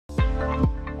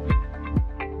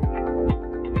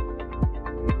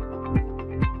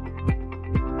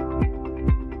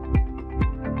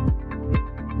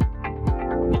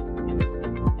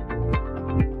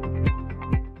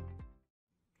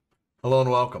Hello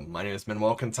and welcome. My name is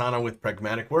Manuel Quintana with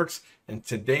Pragmatic Works, and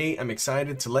today I'm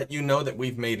excited to let you know that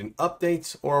we've made an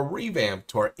update or a revamp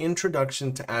to our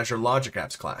Introduction to Azure Logic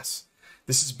Apps class.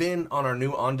 This has been on our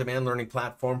new on-demand learning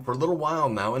platform for a little while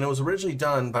now, and it was originally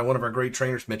done by one of our great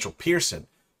trainers, Mitchell Pearson.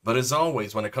 But as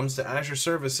always, when it comes to Azure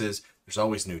services, there's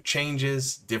always new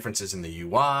changes, differences in the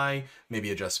UI, maybe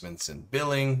adjustments in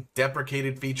billing,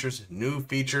 deprecated features, new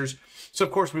features. So of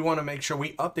course, we want to make sure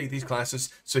we update these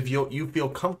classes so if you feel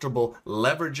comfortable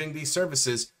leveraging these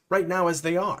services right now as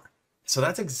they are. So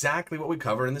that's exactly what we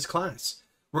cover in this class.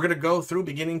 We're going to go through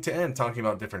beginning to end, talking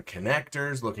about different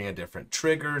connectors, looking at different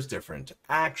triggers, different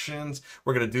actions.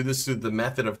 We're going to do this through the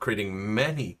method of creating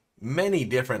many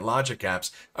different logic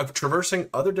apps, of traversing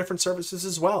other different services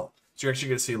as well. So you're actually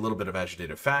going to see a little bit of Azure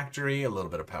Data Factory, a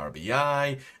little bit of Power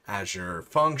BI, Azure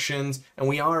Functions, and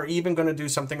we are even going to do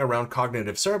something around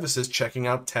cognitive services, checking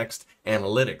out text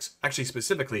analytics, actually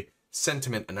specifically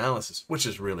sentiment analysis, which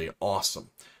is really awesome.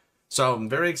 So I'm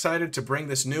very excited to bring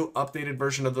this new updated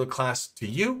version of the class to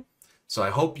you. So I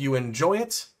hope you enjoy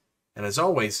it. And as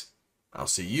always, I'll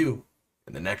see you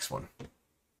in the next one.